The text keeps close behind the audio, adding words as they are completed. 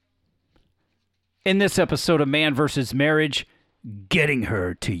In this episode of Man vs. Marriage, getting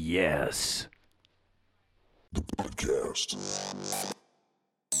her to yes. The podcast.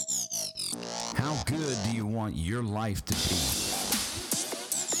 How good do you want your life to be?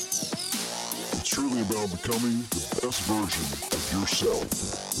 It's truly about becoming the best version of yourself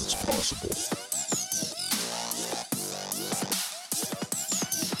that's possible.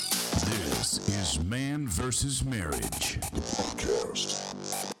 This is Man vs. Marriage. The podcast.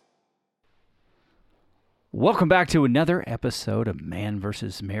 Welcome back to another episode of Man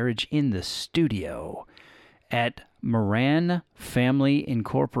vs. Marriage in the studio at Moran Family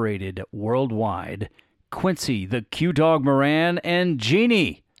Incorporated Worldwide. Quincy, the Q-Dog Moran, and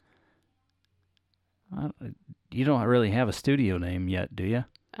Jeannie. You don't really have a studio name yet, do you?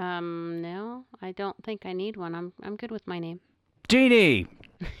 No, I don't think I need one. I'm good with my name. Jeannie!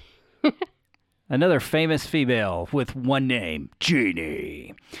 Another famous female with one name,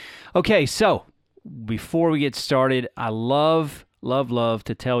 Jeannie. Okay, so before we get started, I love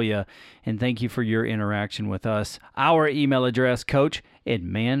to tell you, and thank you for your interaction with us. Our email address,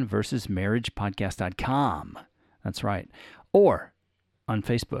 coach@manversusmarriagepodcast.com. That's right. Or on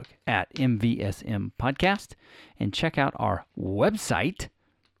Facebook at MVSM Podcast. And check out our website,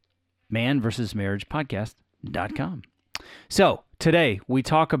 manversusmarriagepodcast.com. So today we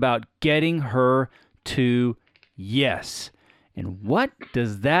talk about getting her to yes. And what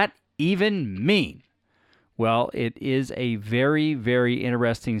does that even mean? Well, it is a very, very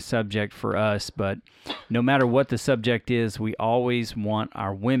interesting subject for us, but no matter what the subject is, we always want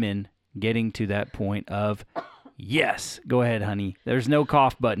our women getting to that point of yes. Go ahead, honey. There's no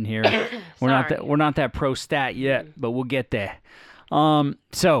cough button here. We're not that pro stat yet, but we'll get there.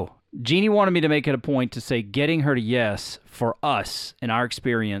 So Jeannie wanted me to make it a point to say getting her to yes for us in our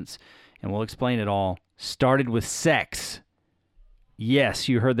experience, and we'll explain it all, started with sex. Yes,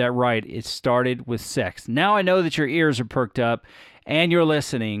 you heard that right. It started with sex. Now I know that your ears are perked up and you're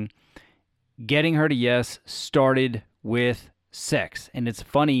listening. Getting her to yes started with sex. And it's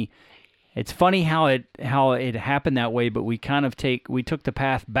funny how it happened that way, but we took the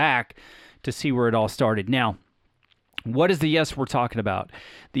path back to see where it all started. Now, what is the yes we're talking about?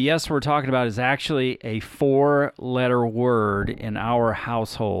 The yes we're talking about is actually a 4-letter word in our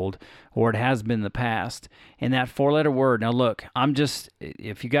household, or it has been in the past. And that 4-letter word, now look,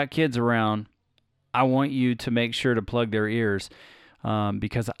 if you got kids around, I want you to make sure to plug their ears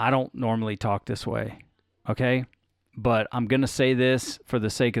because I don't normally talk this way, okay? But I'm going to say this for the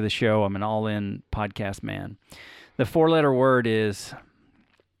sake of the show. I'm an all-in podcast man. The 4-letter word is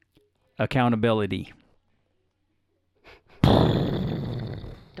accountability.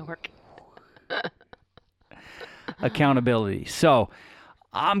 Dork. Accountability. So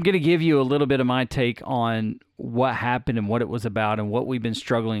I'm going to give you a little bit of my take on what happened and what it was about and what we've been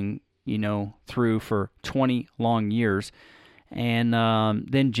struggling, through for 20 long years. And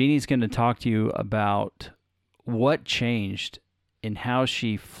then Jeannie's going to talk to you about what changed and how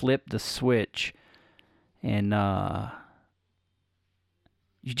she flipped the switch. And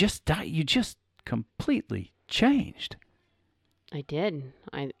you just completely changed. I did.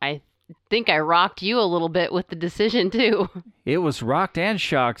 I think I rocked you a little bit with the decision, too. It was rocked and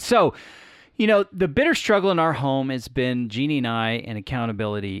shocked. So, the bitter struggle in our home has been Jeannie and I and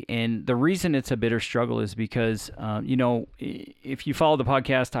accountability. And the reason it's a bitter struggle is because, if you follow the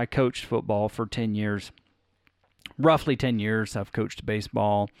podcast, I coached football for 10 years, roughly 10 years. I've coached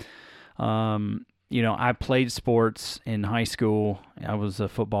baseball. I played sports in high school. I was a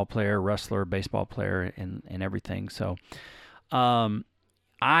football player, wrestler, baseball player, and everything. So,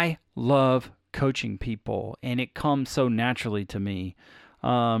 I love coaching people, and it comes so naturally to me.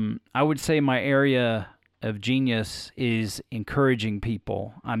 I would say my area of genius is encouraging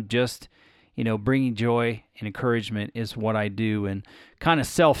people. I'm just, bringing joy and encouragement is what I do, and kind of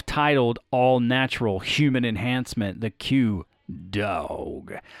self-titled All Natural Human Enhancement, the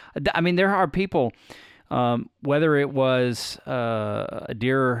Q-Dog. I mean, there are people, whether it was a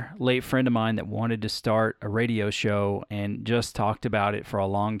dear late friend of mine that wanted to start a radio show and just talked about it for a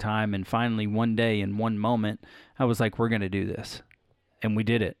long time, and finally one day in one moment, I was like, we're going to do this. And we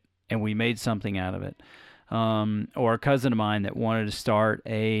did it, and we made something out of it. Or a cousin of mine that wanted to start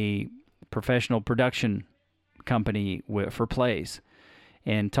a professional production company for plays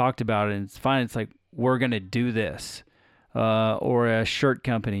and talked about it, and finally it's like, we're going to do this. Or a shirt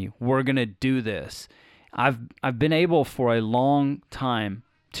company, we're going to do this. I've been able for a long time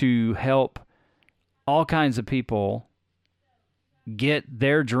to help all kinds of people get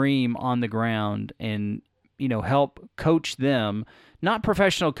their dream on the ground and, help coach them, not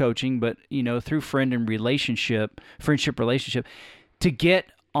professional coaching, but, through friendship relationship, to get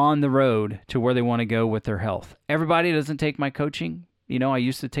on the road to where they want to go with their health. Everybody doesn't take my coaching. You know, I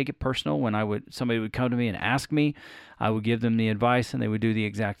used to take it personal when somebody would come to me and ask me. I would give them the advice, and they would do the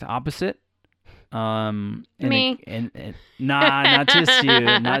exact opposite. Me. Nah, not just you,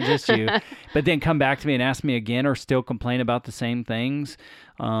 not just you. But then come back to me and ask me again, or still complain about the same things.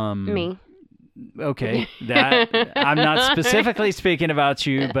 Me. Okay, that I'm not specifically speaking about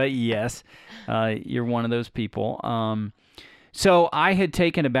you, but yes, you're one of those people. So I had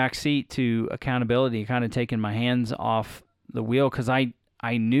taken a back seat to accountability, kind of taken my hands off the wheel, because I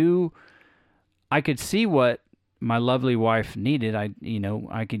knew I could see what my lovely wife needed. I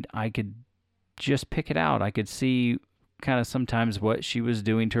could just pick it out. I could see kind of sometimes what she was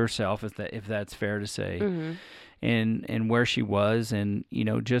doing to herself, if that's fair to say, Mm-hmm. and where she was, and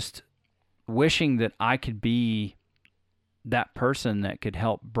just wishing that I could be that person that could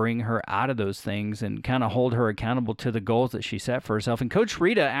help bring her out of those things and kind of hold her accountable to the goals that she set for herself. And Coach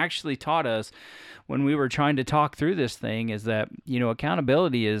Rita actually taught us when we were trying to talk through this thing is that,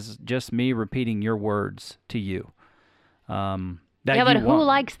 accountability is just me repeating your words to you. But who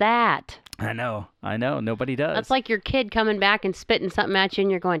likes that? I know. Nobody does. That's like your kid coming back and spitting something at you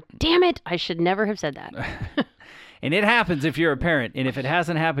and you're going, damn it, I should never have said that. And it happens if you're a parent. And if it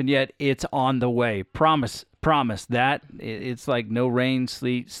hasn't happened yet, it's on the way. Promise that. It's like no rain,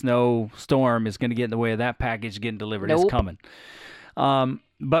 sleet, snow, storm is going to get in the way of that package getting delivered. Nope. It's coming.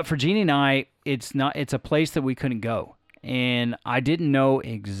 But for Jeannie and I, it's a place that we couldn't go. And I didn't know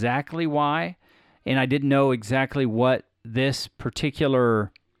exactly why. And I didn't know exactly what this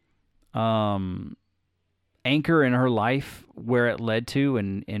particular anchor in her life, where it led to,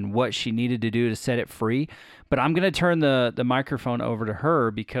 and what she needed to do to set it free. But I'm going to turn the microphone over to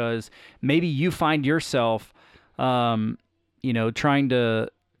her, because maybe you find yourself, trying to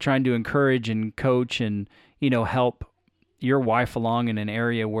encourage and coach and, help your wife along in an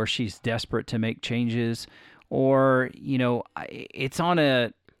area where she's desperate to make changes, or, it's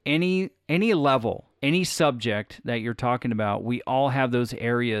on any level, any subject that you're talking about. We all have those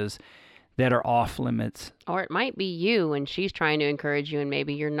areas that are off limits. Or it might be you and she's trying to encourage you and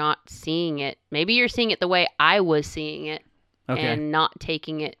maybe you're not seeing it. Maybe you're seeing it the way I was seeing it and not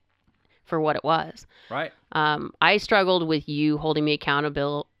taking it for what it was. Right. I struggled with you holding me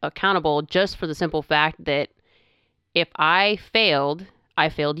accountable just for the simple fact that if I failed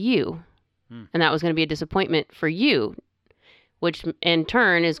you. And that was going to be a disappointment for you, which in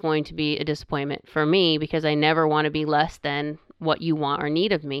turn is going to be a disappointment for me, because I never want to be less than what you want or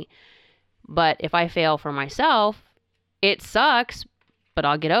need of me. But if I fail for myself, it sucks, but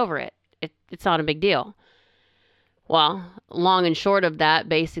I'll get over it. It's not a big deal. Well, long and short of that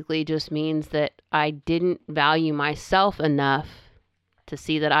basically just means that I didn't value myself enough to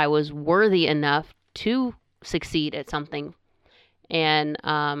see that I was worthy enough to succeed at something. And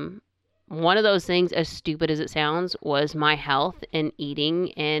one of those things, as stupid as it sounds, was my health and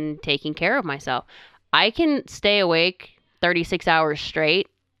eating and taking care of myself. I can stay awake 36 hours straight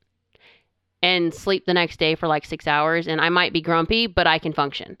and sleep the next day for like 6 hours, and I might be grumpy, but I can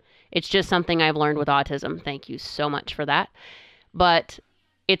function. It's just something I've learned with autism. Thank you so much for that. But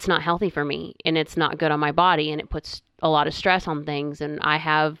it's not healthy for me, and it's not good on my body, and it puts a lot of stress on things. And I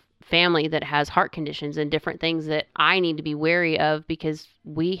have family that has heart conditions and different things that I need to be wary of, because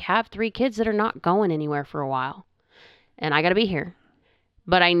we have 3 kids that are not going anywhere for a while, and I got to be here.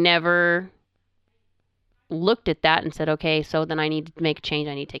 But I never looked at that and said, okay, so then I need to make a change.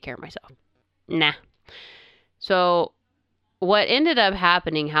 I need to take care of myself. Nah. So what ended up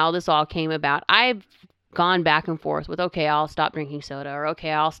happening, how this all came about, I've gone back and forth with, okay, I'll stop drinking soda, or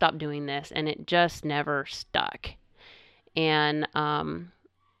okay, I'll stop doing this. And it just never stuck. And I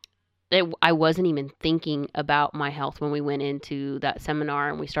wasn't even thinking about my health when we went into that seminar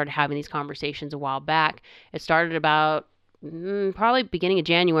and we started having these conversations a while back. It started about probably beginning of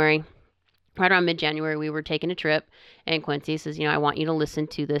January. Right around mid-January, we were taking a trip, and Quincy says, I want you to listen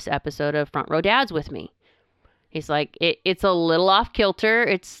to this episode of Front Row Dads with me. He's like, it's a little off kilter.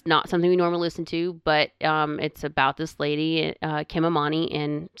 It's not something we normally listen to, but it's about this lady, Kim Amani,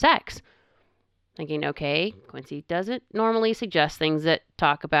 and sex. Thinking, okay, Quincy doesn't normally suggest things that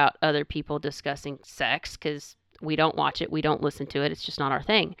talk about other people discussing sex, because we don't watch it, we don't listen to it. It's just not our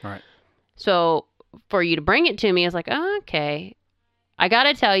thing. Right. So for you to bring it to me, I was like, oh, okay. I got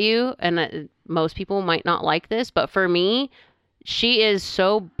to tell you, and most people might not like this, but for me, she is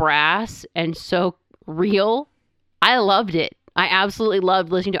so brass and so real. I loved it. I absolutely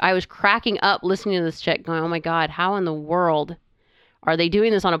loved listening to it. I was cracking up listening to this chick going, oh my God, how in the world are they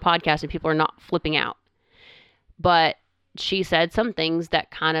doing this on a podcast and people are not flipping out? But she said some things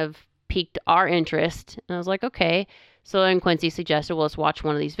that kind of piqued our interest. And I was like, okay. So then Quincy suggested, well, let's watch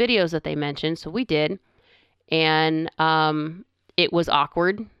one of these videos that they mentioned. So we did. And it was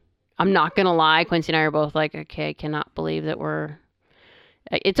awkward. I'm not going to lie. Quincy and I are both like, okay, I cannot believe that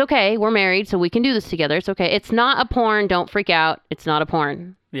it's okay. We're married, so we can do this together. It's okay. It's not a porn. Don't freak out. It's not a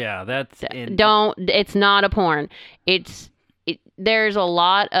porn. Yeah, that's... It's not a porn. There's a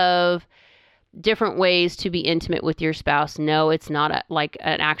lot of different ways to be intimate with your spouse. No, it's not like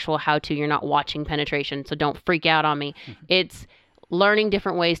an actual how-to. You're not watching penetration, so don't freak out on me. It's learning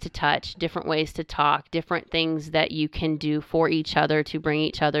different ways to touch, different ways to talk, different things that you can do for each other to bring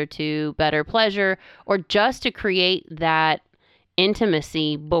each other to better pleasure, or just to create that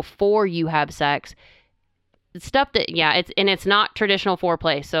intimacy before you have sex. Stuff that, it's not traditional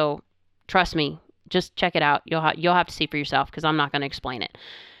foreplay. So trust me, just check it out. You'll have to see for yourself, because I'm not going to explain it.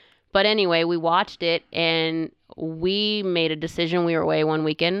 But anyway, we watched it and we made a decision. We were away one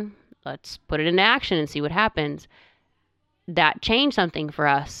weekend. Let's put it into action and see what happens. That changed something for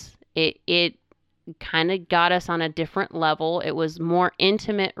us. It kind of got us on a different level. It was more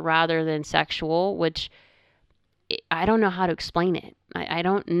intimate rather than sexual, which I don't know how to explain it. I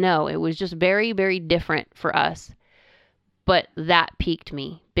don't know. It was just very, very different for us. But that piqued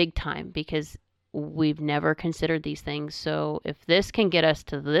me big time, because we've never considered these things. So if this can get us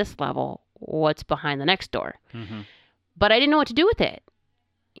to this level, what's behind the next door? Mm-hmm. But I didn't know what to do with it.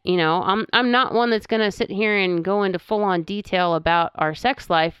 You know, I'm not one that's going to sit here and go into full-on detail about our sex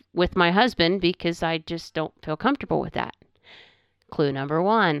life with my husband, because I just don't feel comfortable with that. Clue number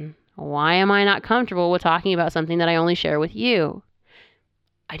 1. Why am I not comfortable with talking about something that I only share with you?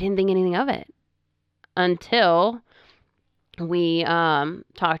 I didn't think anything of it until we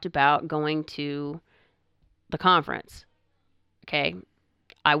talked about going to the conference. Okay.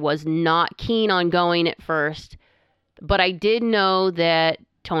 I was not keen on going at first, but I did know that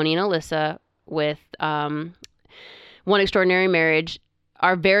Tony and Alyssa with One Extraordinary Marriage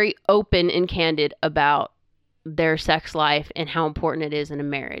are very open and candid about their sex life and how important it is in a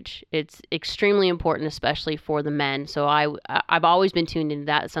marriage. It's extremely important, especially for the men. So I've always been tuned into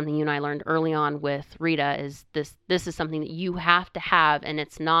that. It's something you and I learned early on with Rita, is this is something that you have to have, and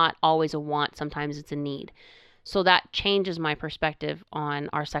it's not always a want. Sometimes it's a need. So that changes my perspective on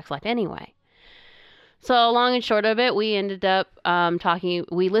our sex life anyway. So long and short of it, we ended up talking.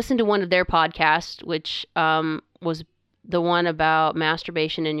 We listened to one of their podcasts, which was the one about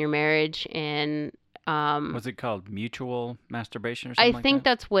masturbation in your marriage. And was it called Mutual Masturbation or something I think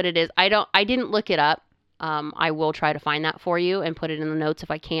that's what it is. I didn't look it up. I will try to find that for you and put it in the notes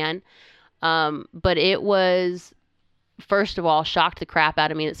if I can. But it was, first of all, shocked the crap out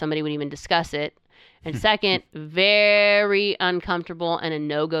of me that somebody would even discuss it. And second, very uncomfortable and a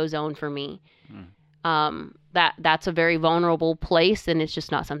no-go zone for me. That's a very vulnerable place, and it's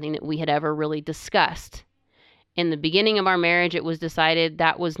just not something that we had ever really discussed. In the beginning of our marriage, it was decided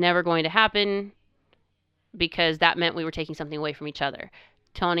that was never going to happen, because that meant we were taking something away from each other.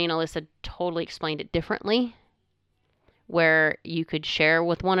 Tony and Alyssa totally explained it differently, where you could share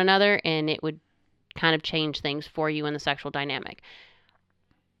with one another and it would kind of change things for you in the sexual dynamic.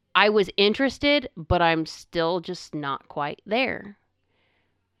 I was interested, but I'm still just not quite there.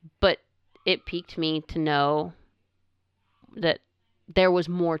 But it piqued me to know that there was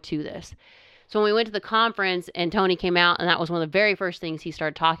more to this. So when we went to the conference and Tony came out, and that was one of the very first things he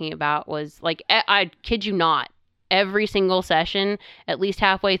started talking about, was like, I kid you not, every single session, at least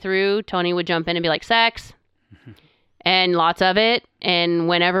halfway through, Tony would jump in and be like, sex, and lots of it, and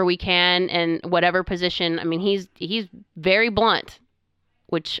whenever we can, and whatever position. I mean, he's very blunt,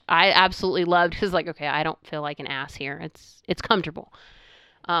 which I absolutely loved, because like, okay, I don't feel like an ass here. It's comfortable.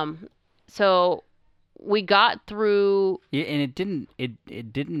 So we got through. Yeah, and it didn't.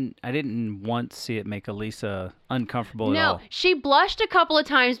 I didn't once see it make Elisa uncomfortable at all. No, she blushed a couple of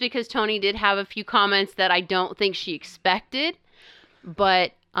times because Tony did have a few comments that I don't think she expected,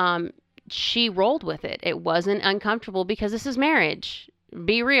 but she rolled with it. It wasn't uncomfortable, because this is marriage.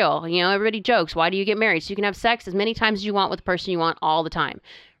 Be real. You know, everybody jokes, why do you get married? So you can have sex as many times as you want with the person you want all the time.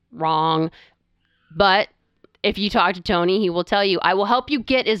 Wrong. But if you talk to Tony, he will tell you, I will help you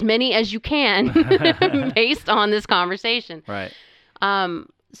get as many as you can based on this conversation. Right.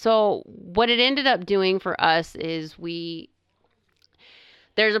 So what it ended up doing for us is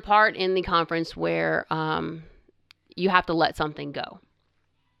there's a part in the conference where you have to let something go.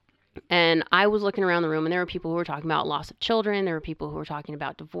 And I was looking around the room, and there were people who were talking about loss of children. There were people who were talking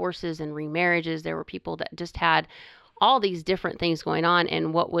about divorces and remarriages. There were people that just had all these different things going on.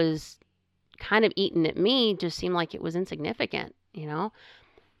 And what was kind of eating at me just seemed like it was insignificant, you know?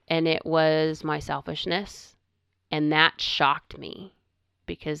 And it was my selfishness. And that shocked me,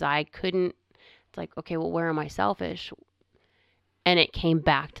 because I couldn't It's like, okay, well, where am I selfish? And it came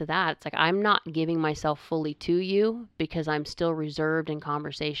back to that. It's like, I'm not giving myself fully to you because I'm still reserved in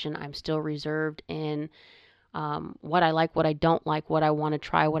conversation. I'm still reserved in what I like, what I don't like, what I want to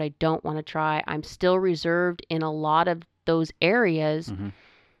try, what I don't want to try. I'm still reserved in a lot of those areas. Mm-hmm.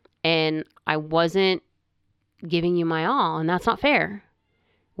 And I wasn't giving you my all. And that's not fair.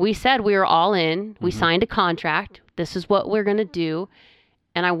 We said we were all in. We signed a contract. This is what we're going to do.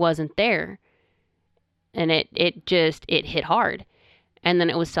 And I wasn't there. And it hit hard. And then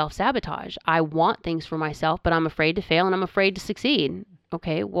it was self-sabotage. I want things for myself, but I'm afraid to fail and I'm afraid to succeed.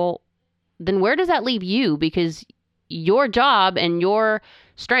 Okay, well, then where does that leave you? Because your job and your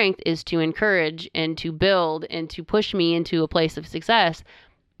strength is to encourage and to build and to push me into a place of success,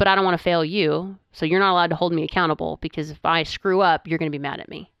 but I don't want to fail you. So you're not allowed to hold me accountable, because if I screw up, you're going to be mad at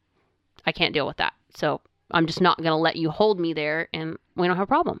me. I can't deal with that. So I'm just not going to let you hold me there, and we don't have a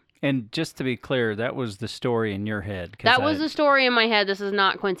problem. And just to be clear, that was the story in your head. That was the story in my head. This is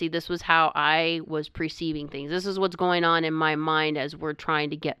not Quincy. This was how I was perceiving things. This is what's going on in my mind as we're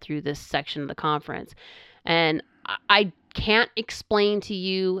trying to get through this section of the conference. And I can't explain to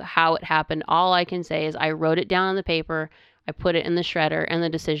you how it happened. All I can say is I wrote it down on the paper, I put it in the shredder, and the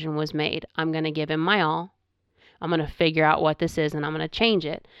decision was made. I'm going to give him my all. I'm going to figure out what this is, and I'm going to change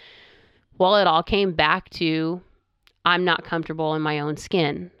it. Well, it all came back to I'm not comfortable in my own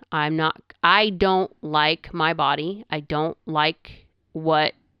skin. I don't like my body. I don't like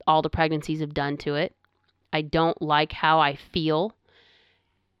what all the pregnancies have done to it. I don't like how I feel,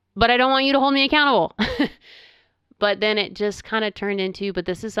 but I don't want you to hold me accountable. But then it just kind of turned into, but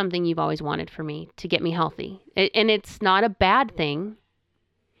this is something you've always wanted for me to get me healthy. And it's not a bad thing.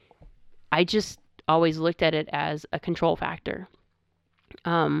 I just always looked at it as a control factor.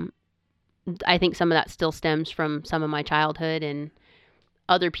 I think some of that still stems from some of my childhood and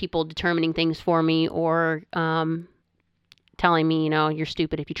other people determining things for me, or telling me, you're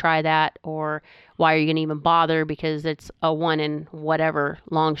stupid if you try that, or why are you going to even bother because it's a one in whatever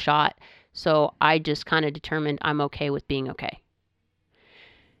long shot. So I just kind of determined I'm okay with being okay.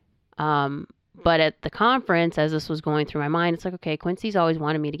 But at the conference, as this was going through my mind, it's like, okay, Quincy's always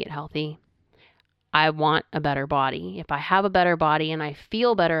wanted me to get healthy. I want a better body. If I have a better body and I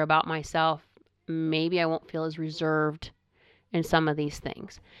feel better about myself, maybe I won't feel as reserved in some of these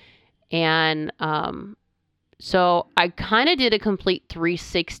things. And so I kind of did a complete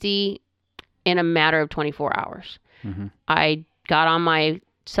 360 in a matter of 24 hours. Mm-hmm. I got on my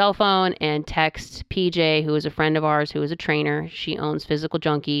cell phone and text PJ, who is a friend of ours, who is a trainer. She owns Physical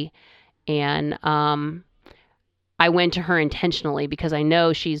Junkie. And I went to her intentionally because I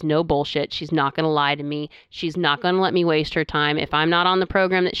know she's no bullshit. She's not going to lie to me. She's not going to let me waste her time. If I'm not on the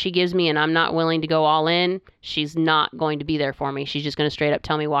program that she gives me and I'm not willing to go all in, she's not going to be there for me. She's just going to straight up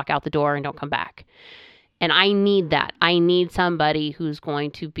tell me walk out the door and don't come back. And I need that. I need somebody who's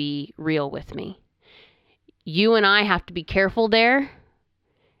going to be real with me. You and I have to be careful there.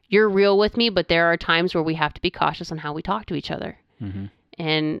 You're real with me, but there are times where we have to be cautious on how we talk to each other. Mm-hmm.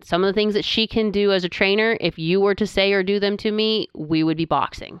 And some of the things that she can do as a trainer, if you were to say or do them to me, we would be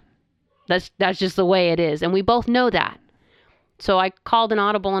boxing. That's just the way it is. And we both know that. So I called an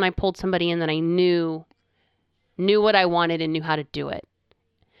audible and I pulled somebody in that I knew what I wanted and knew how to do it.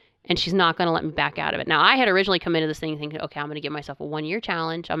 And she's not going to let me back out of it. Now, I had originally come into this thing thinking, okay, I'm going to give myself a 1-year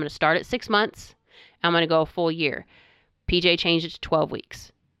challenge. I'm going to start at 6 months. I'm going to go a full year. PJ changed it to 12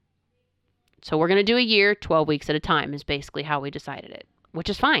 weeks. So we're going to do a year, 12 weeks at a time is basically how we decided it, which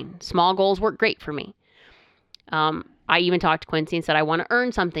is fine. Small goals work great for me. I even talked to Quincy and said, I want to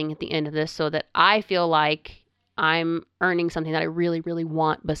earn something at the end of this so that I feel like I'm earning something that I really, really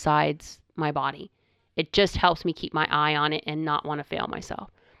want besides my body. It just helps me keep my eye on it and not want to fail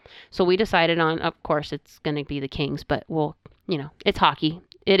myself. So we decided on, of course, it's going to be the Kings, but it's hockey.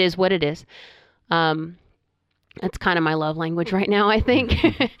 It is what it is. It's kind of my love language right now, I think.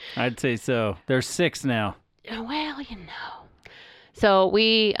 I'd say so. There's 6 now. Well, So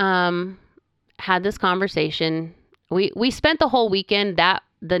we had this conversation. We spent the whole weekend.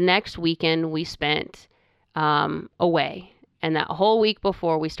 The next weekend we spent away. And that whole week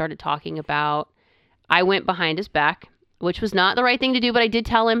before we started talking about, I went behind his back, which was not the right thing to do, but I did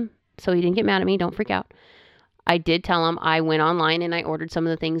tell him, so he didn't get mad at me. Don't freak out. I did tell him I went online and I ordered some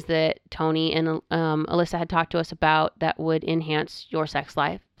of the things that Tony and Alyssa had talked to us about that would enhance your sex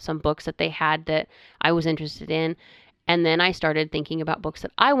life. Some books that they had that I was interested in. And then I started thinking about books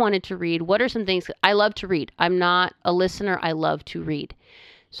that I wanted to read. What are some things I love to read? I'm not a listener. I love to read.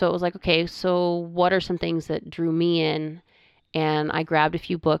 So it was like, okay, so what are some things that drew me in? And I grabbed a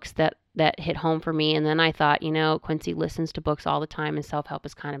few books that hit home for me. And then I thought, Quincy listens to books all the time and self-help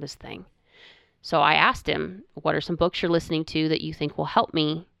is kind of his thing. So I asked him, what are some books you're listening to that you think will help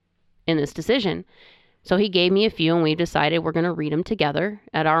me in this decision? So he gave me a few, and we decided we're going to read them together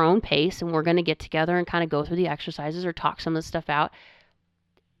at our own pace, and we're going to get together and kind of go through the exercises or talk some of the stuff out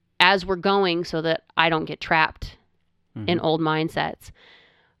as we're going so that I don't get trapped in old mindsets.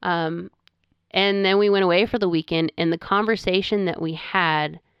 And then we went away for the weekend, and the conversation that we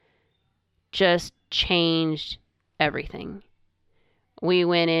had just changed everything. We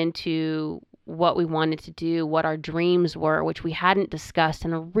went into what we wanted to do, what our dreams were, which we hadn't discussed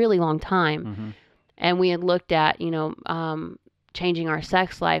in a really long time. And we had looked at, changing our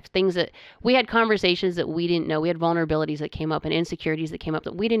sex life, things that we had conversations that we didn't know. We had vulnerabilities that came up and insecurities that came up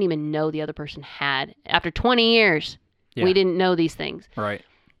that we didn't even know the other person had. After 20 years, we didn't know these things. Right.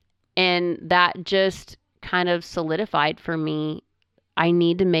 And that just kind of solidified for me, I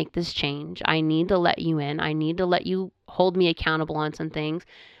need to make this change. I need to let you in. I need to let you hold me accountable on some things.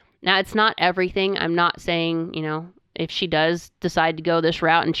 Now, it's not everything. I'm not saying, if she does decide to go this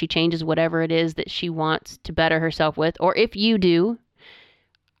route and she changes whatever it is that she wants to better herself with, or if you do,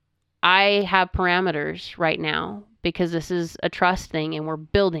 I have parameters right now because this is a trust thing and we're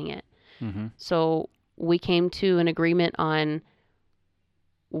building it. So we came to an agreement on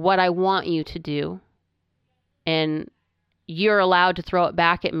what I want you to do, and you're allowed to throw it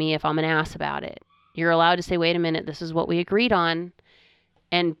back at me if I'm an ass about it. You're allowed to say, wait a minute, this is what we agreed on,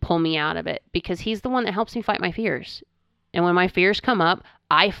 and pull me out of it, because he's the one that helps me fight my fears. And when my fears come up,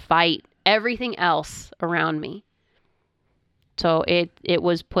 I fight everything else around me. So it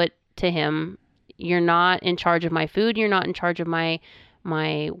was put to him, you're not in charge of my food, you're not in charge of my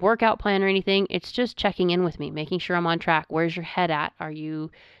workout plan or anything. It's just checking in with me, making sure I'm on track. Where's your head at? Are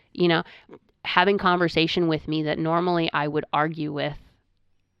you, having conversation with me that normally I would argue with.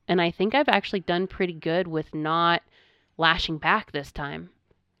 And I think I've actually done pretty good with not lashing back this time.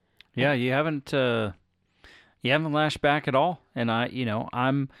 Yeah, you haven't lashed back at all.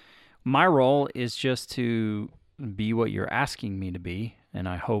 And my role is just to be what you're asking me to be, and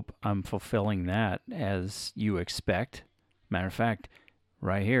I hope I'm fulfilling that as you expect. Matter of fact,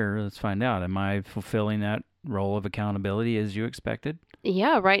 right here, let's find out. Am I fulfilling that role of accountability as you expected?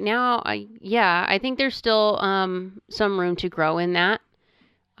 Yeah, right now, I think there's still some room to grow in that.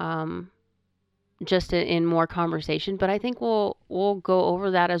 Just in more conversation, but I think we'll go over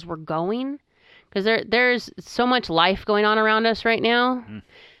that as we're going, because there's so much life going on around us right now.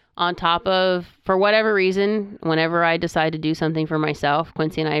 On top of, for whatever reason, whenever I decide to do something for myself,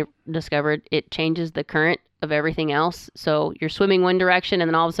 Quincy and I discovered it changes the current of everything else. So you're swimming one direction, and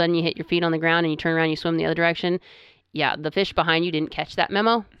then all of a sudden you hit your feet on the ground and you turn around and you swim the other direction. Yeah, the fish behind you didn't catch that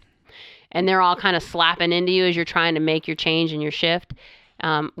memo, and they're all kind of slapping into you as you're trying to make your change and your shift.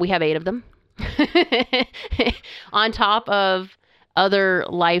 We have 8 of them. On top of other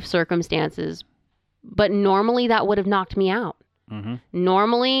life circumstances. But normally that would have knocked me out.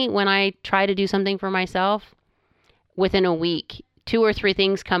 Normally when I try to do something for myself, within a week, 2 or 3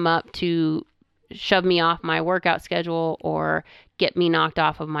 things come up to shove me off my workout schedule or get me knocked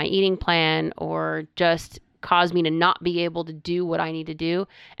off of my eating plan or just cause me to not be able to do what I need to do.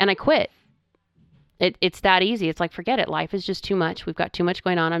 And I quit. It's that easy. It's like, forget it. Life is just too much. We've got too much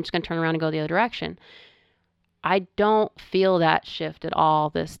going on. I'm just going to turn around and go the other direction. I don't feel that shift at all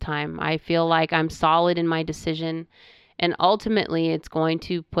this time. I feel like I'm solid in my decision. And ultimately, it's going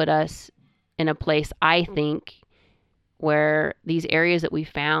to put us in a place, I think, where these areas that we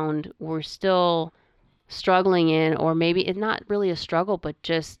found we're still struggling in, or maybe it's not really a struggle, but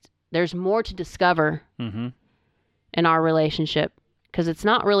just there's more to discover in our relationship. Because it's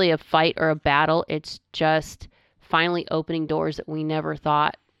not really a fight or a battle. It's just finally opening doors that we never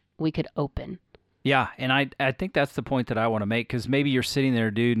thought we could open. Yeah, and I think that's the point that I want to make, because maybe you're sitting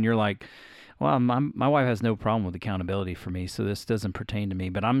there, dude, and you're like, well, my wife has no problem with accountability for me, so this doesn't pertain to me.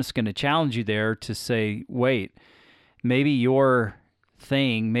 But I'm just going to challenge you there to say, wait, maybe your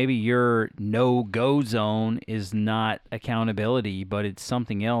thing, maybe your no-go zone is not accountability, but it's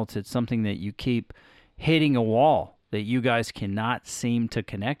something else. It's something that you keep hitting a wall that you guys cannot seem to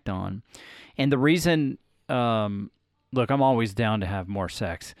connect on. And the reason, look, I'm always down to have more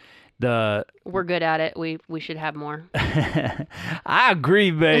sex. We're good at it. We should have more. I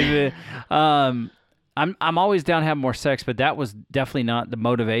agree, baby. I'm always down to have more sex, but that was definitely not the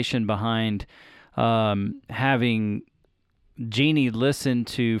motivation behind having Jeannie listen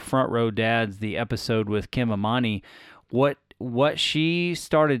to Front Row Dads, the episode with Kim Amani. What she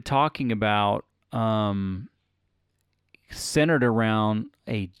started talking about centered around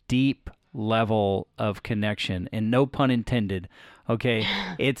a deep level of connection, and no pun intended. Okay,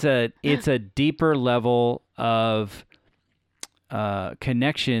 it's a deeper level of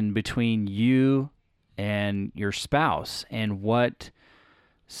connection between you and your spouse and what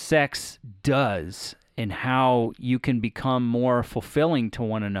sex does and how you can become more fulfilling to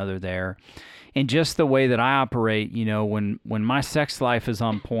one another there. And just the way that I operate, when my sex life is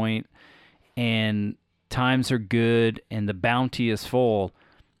on point and times are good and the bounty is full,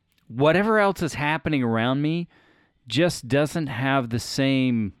 whatever else is happening around me just doesn't have the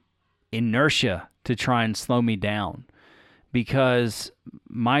same inertia to try and slow me down, because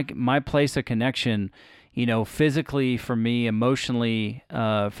my place of connection, physically for me, emotionally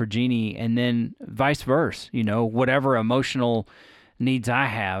for Jeannie, and then vice versa, whatever emotional needs I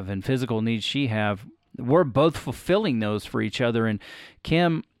have and physical needs she have, we're both fulfilling those for each other. And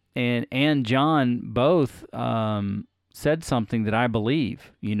Kim and John both said something that I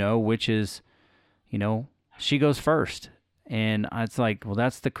believe, which is, she goes first. And it's like, well,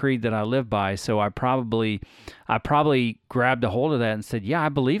 that's the creed that I live by. So I probably grabbed a hold of that and said, yeah, I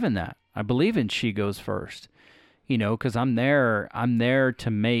believe in that. I believe in she goes first, because I'm there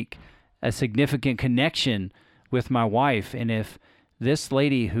to make a significant connection with my wife. And if this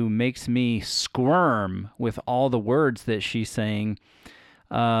lady who makes me squirm with all the words that she's saying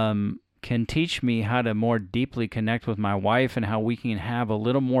can teach me how to more deeply connect with my wife and how we can have a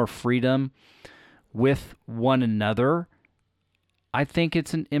little more freedom with one another, I think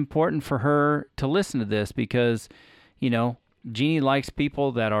it's important for her to listen to this, because, Jeannie likes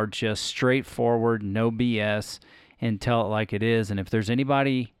people that are just straightforward, no BS, and tell it like it is. And if there's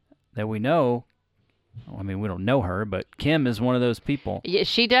anybody that we know, I mean, we don't know her, but Kim is one of those people. Yeah,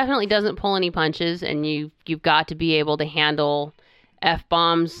 she definitely doesn't pull any punches, and you've got to be able to handle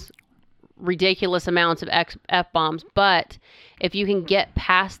F-bombs, ridiculous amounts of F-bombs. But if you can get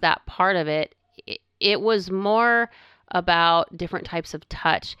past that part of it, it was more about different types of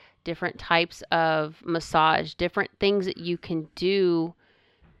touch, different types of massage, different things that you can do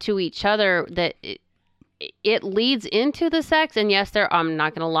to each other that it leads into the sex. And yes, I'm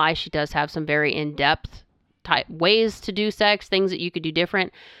not going to lie, she does have some very in-depth type ways to do sex, things that you could do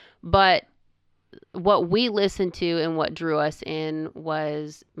different. But what we listened to and what drew us in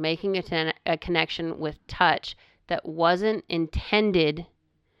was making a connection with touch that wasn't intended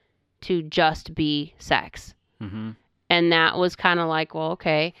to just be sex. Mm-hmm. And that was kind of like, well,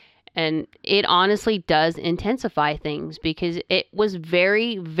 okay. And it honestly does intensify things, because it was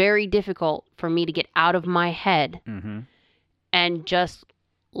very, very difficult for me to get out of my head and just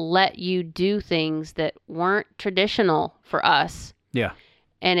let you do things that weren't traditional for us. Yeah.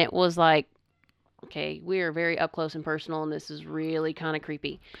 And it was like, okay, we are very up close and personal, and this is really kind of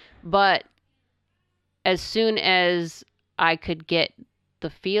creepy. But as soon as I could get the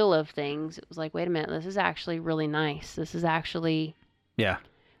feel of things, it was like, wait a minute, this is actually really nice. This is actually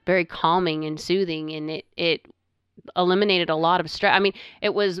very calming and soothing, and it eliminated a lot of stress. I mean,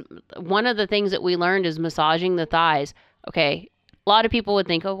 it was one of the things that we learned is massaging the thighs. Okay, a lot of people would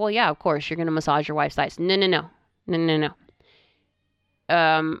think, oh, well, yeah, of course, you're going to massage your wife's thighs. No.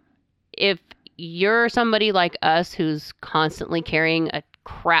 If you're somebody like us who's constantly carrying a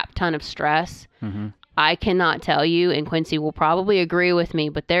crap ton of stress, I cannot tell you, and Quincy will probably agree with me,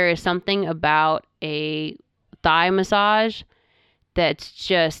 but there is something about a thigh massage that's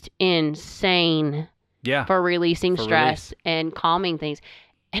just insane for releasing stress and calming things.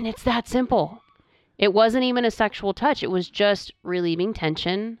 And it's that simple. It wasn't even a sexual touch. It was just relieving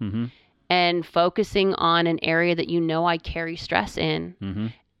tension and focusing on an area that I carry stress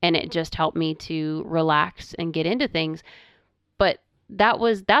in. And it just helped me to relax and get into things. But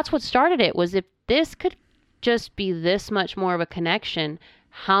that's what started it, was if this could just be this much more of a connection,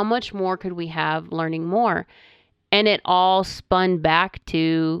 how much more could we have learning more? And it all spun back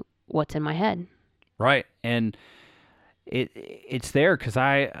to what's in my head. Right. And it's there because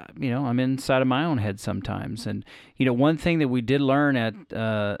I'm inside of my own head sometimes. And, one thing that we did learn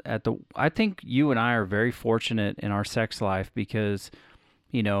I think you and I are very fortunate in our sex life because,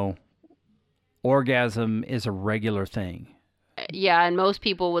 orgasm is a regular thing. Yeah, and most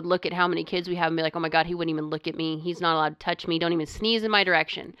people would look at how many kids we have and be like, oh my God, he wouldn't even look at me. He's not allowed to touch me. Don't even sneeze in my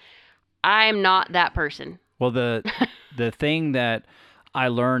direction. I'm not that person. Well, the thing that I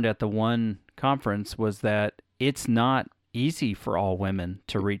learned at the one conference was that it's not easy for all women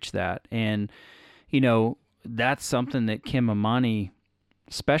to reach that. And, that's something that Kim Amani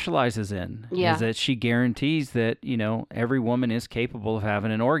specializes in. Yeah. Is that she guarantees that, every woman is capable of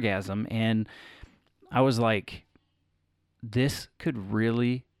having an orgasm. And I was like, this could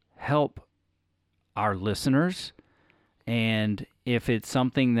really help our listeners. And if it's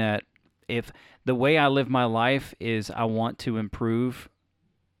something that, if the way I live my life is I want to improve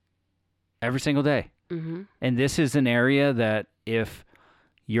every single day. Mm-hmm. And this is an area that if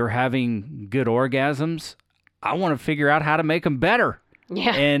you're having good orgasms, I want to figure out how to make them better.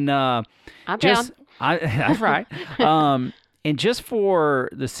 Yeah. And I'm just, down. that's right. And just for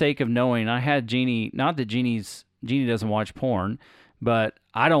the sake of knowing, I had Jeannie, not that Jeannie doesn't watch porn, but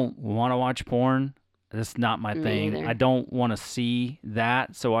I don't want to watch porn. That's not my Me thing. either. I don't want to see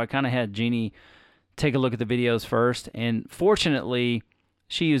that. So I kind of had Jeannie take a look at the videos first. And fortunately,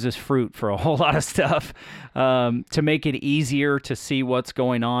 she uses Fruit for a whole lot of stuff to make it easier to see what's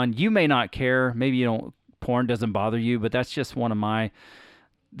going on. You may not care. Maybe you don't. Porn doesn't bother you, but that's just one of my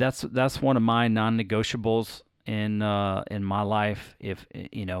that's one of my non-negotiables in my life. If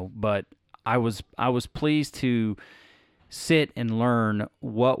you know, but I was pleased to sit and learn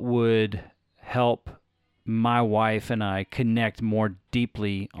what would help my wife and I connect more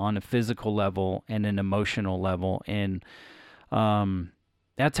deeply on a physical level and an emotional level. And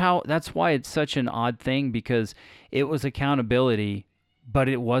that's why it's such an odd thing, because it was accountability, but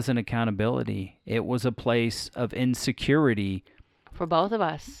it wasn't accountability. It was a place of insecurity For both of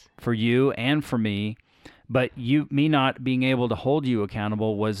us. for you and for me. But me not being able to hold you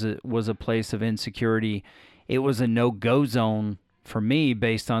accountable was a place of insecurity. It was a no-go zone for me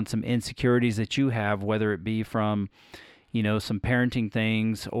based on some insecurities that you have, whether it be from, some parenting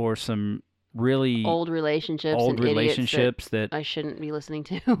things or some really Old relationships and idiots relationships that I shouldn't be listening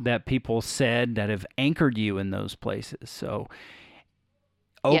to. that people said that have anchored you in those places. So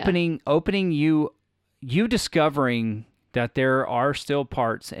Yeah. opening you discovering that there are still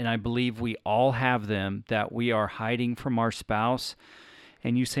parts, and I believe we all have them, that we are hiding from our spouse,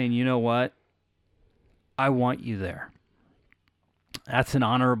 and you saying, you know what? I want you there. That's an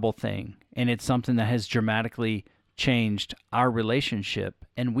honorable thing, and it's something that has dramatically changed our relationship.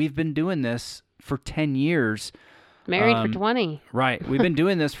 And we've been doing this for 10 years. Married for 20. Right. We've been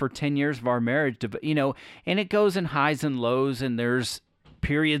doing this for 10 years of our marriage, and it goes in highs and lows, and there's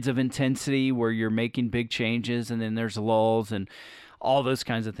periods of intensity where you're making big changes, and then there's lulls and all those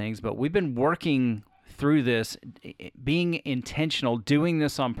kinds of things. But we've been working through this, being intentional, doing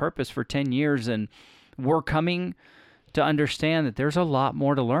this on purpose for 10 years, and we're coming to understand that there's a lot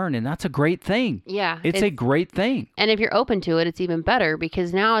more to learn, and that's a great thing. Yeah. It's a great thing. And if you're open to it, it's even better,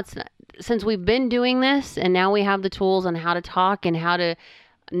 because now since we've been doing this, and now we have the tools on how to talk and how to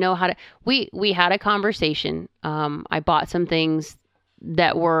know how to, we had a conversation. I bought some things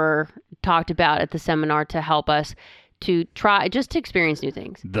that were talked about at the seminar to help us to try, just to experience new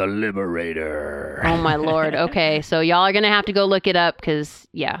things. The Liberator. Oh my Lord. Okay. So y'all are going to have to go look it up, because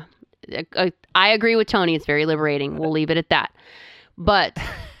I agree with Tony. It's very liberating. We'll leave it at that. But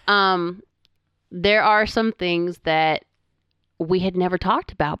there are some things that we had never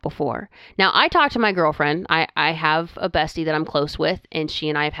talked about before. Now, I talked to my girlfriend. I have a bestie that I'm close with, and she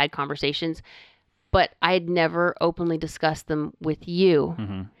and I have had conversations, but I had never openly discussed them with you.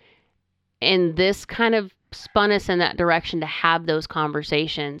 Mm-hmm. And this kind of spun us in that direction to have those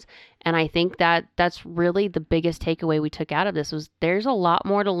conversations. And I think that that's really the biggest takeaway we took out of this, was there's a lot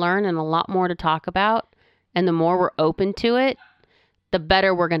more to learn and a lot more to talk about. And the more we're open to it, the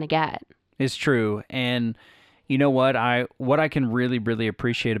better we're going to get. It's true. And you know what I can really, really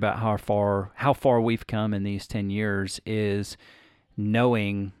appreciate about how far we've come in these 10 years is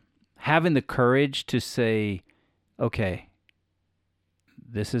having the courage to say, okay,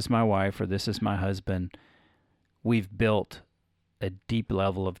 this is my wife or this is my husband. We've built a deep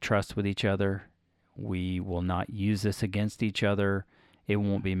level of trust with each other. We will not use this against each other. It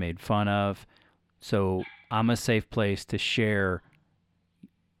won't be made fun of. So I'm a safe place to share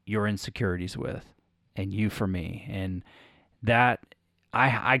your insecurities with, and you for me. And that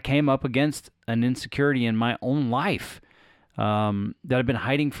I came up against an insecurity in my own life that I've been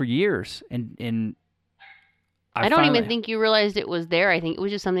hiding for years. And I don't even think you realized it was there. I think it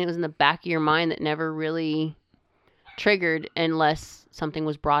was just something that was in the back of your mind that never really triggered unless something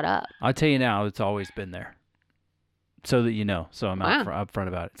was brought up. I'll tell you now, it's always been there. So that you know. So I'm upfront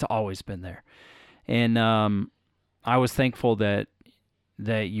about it. It's always been there. And I was thankful that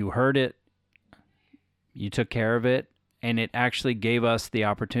you heard it, you took care of it, and it actually gave us the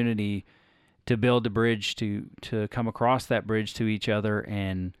opportunity to build a bridge, to come across that bridge to each other,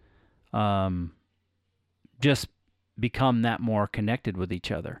 and just become that more connected with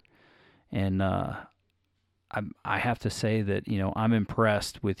each other. And I have to say that, I'm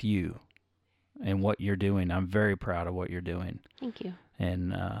impressed with you and what you're doing. I'm very proud of what you're doing. Thank you.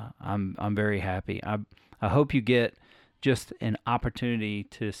 And I'm very happy. I hope you get just an opportunity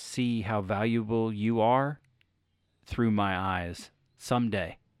to see how valuable you are through my eyes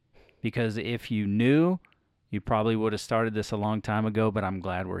someday. Because if you knew, you probably would have started this a long time ago, but I'm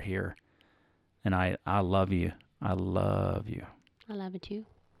glad we're here. And I love you. I love you. I love it too.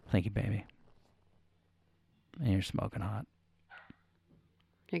 Thank you, baby. And you're smoking hot.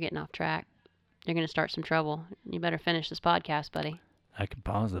 You're getting off track. You're going to start some trouble. You better finish this podcast, buddy. I can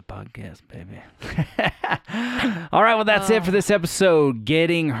pause the podcast, baby. All right, well, that's it for this episode,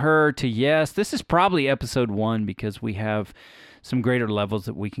 Getting Her to Yes. This is probably episode 1 because we have some greater levels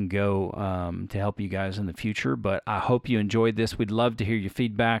that we can go to help you guys in the future. But I hope you enjoyed this. We'd love to hear your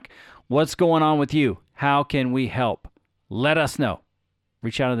feedback. What's going on with you? How can we help? Let us know.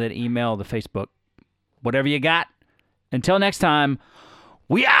 Reach out to that email, the Facebook, whatever you got. Until next time,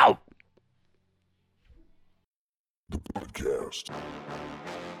 we out! The podcast.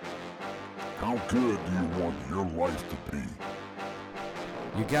 How good do you want your life to be?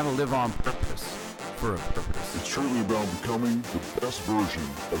 You gotta live on purpose, for a purpose. It's truly about becoming the best version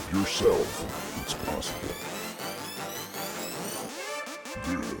of yourself that's possible.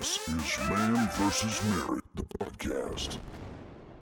 This is Man vs. Marriage.